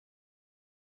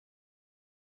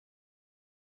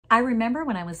I remember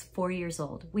when I was 4 years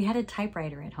old, we had a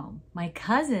typewriter at home. My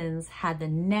cousins had the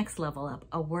next level up,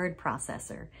 a word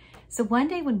processor. So one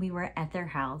day when we were at their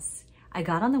house, I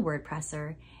got on the word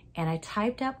presser and I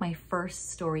typed up my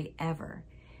first story ever.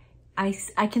 I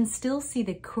can still see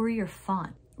the Courier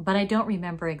font, but I don't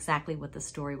remember exactly what the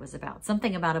story was about.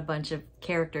 Something about a bunch of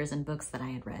characters and books that I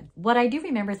had read. What I do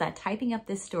remember is that typing up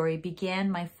this story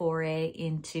began my foray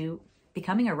into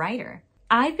becoming a writer.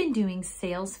 I've been doing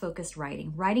sales-focused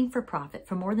writing for profit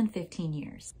for more than 15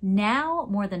 years. Now,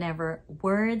 more than ever,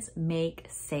 words make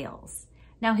sales.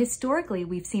 Now, historically,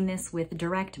 we've seen this with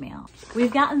direct mail.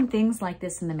 We've gotten things like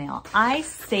this in the mail. I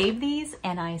save these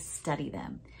and I study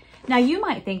them. Now, you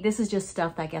might think this is just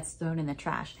stuff that gets thrown in the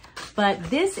trash, but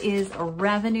this is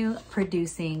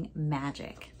revenue-producing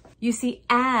magic. You see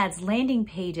ads, landing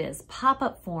pages,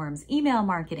 pop-up forms, email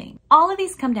marketing. All of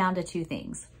these come down to two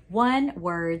things. 1,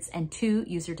 words, and 2,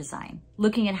 user design.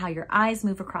 Looking at how your eyes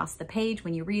move across the page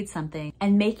when you read something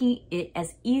and making it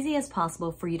as easy as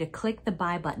possible for you to click the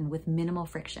buy button with minimal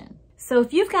friction. So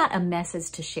if you've got a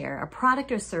message to share, a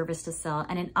product or service to sell,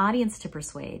 and an audience to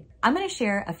persuade, I'm going to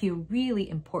share a few really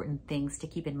important things to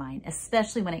keep in mind,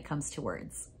 especially when it comes to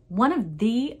words. One of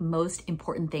the most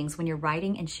important things when you're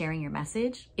writing and sharing your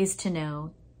message is to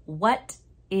know, what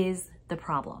is the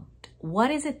problem?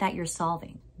 What is it that you're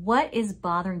solving? What is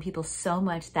bothering people so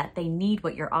much that they need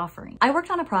what you're offering? I worked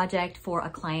on a project for a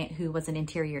client who was an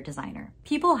interior designer.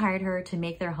 People hired her to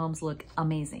make their homes look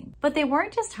amazing, but they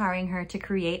weren't just hiring her to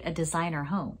create a designer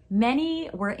home.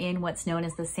 Many were in what's known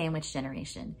as the sandwich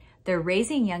generation. They're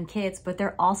raising young kids, but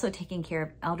they're also taking care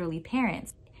of elderly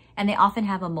parents, and they often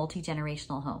have a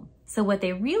multi-generational home. So what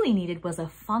they really needed was a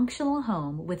functional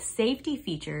home with safety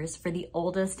features for the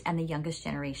oldest and the youngest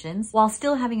generations, while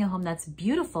still having a home that's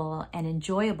beautiful and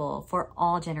enjoyable for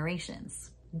all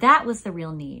generations. That was the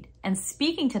real need. And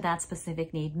speaking to that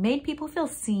specific need made people feel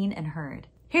seen and heard.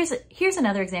 Here's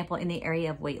another example in the area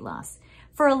of weight loss.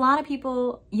 For a lot of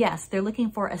people, yes, they're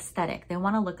looking for aesthetic. They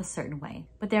want to look a certain way.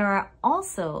 But there are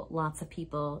also lots of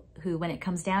people who, when it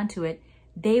comes down to it,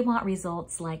 they want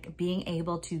results like being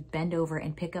able to bend over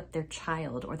and pick up their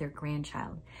child or their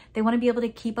grandchild. They want to be able to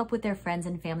keep up with their friends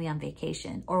and family on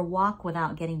vacation or walk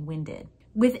without getting winded.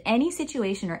 With any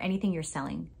situation or anything you're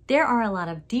selling, there are a lot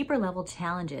of deeper level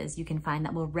challenges you can find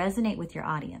that will resonate with your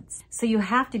audience. So you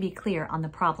have to be clear on the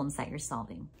problems that you're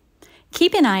solving.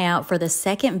 Keep an eye out for the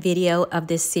second video of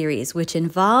this series, which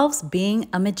involves being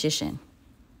a magician.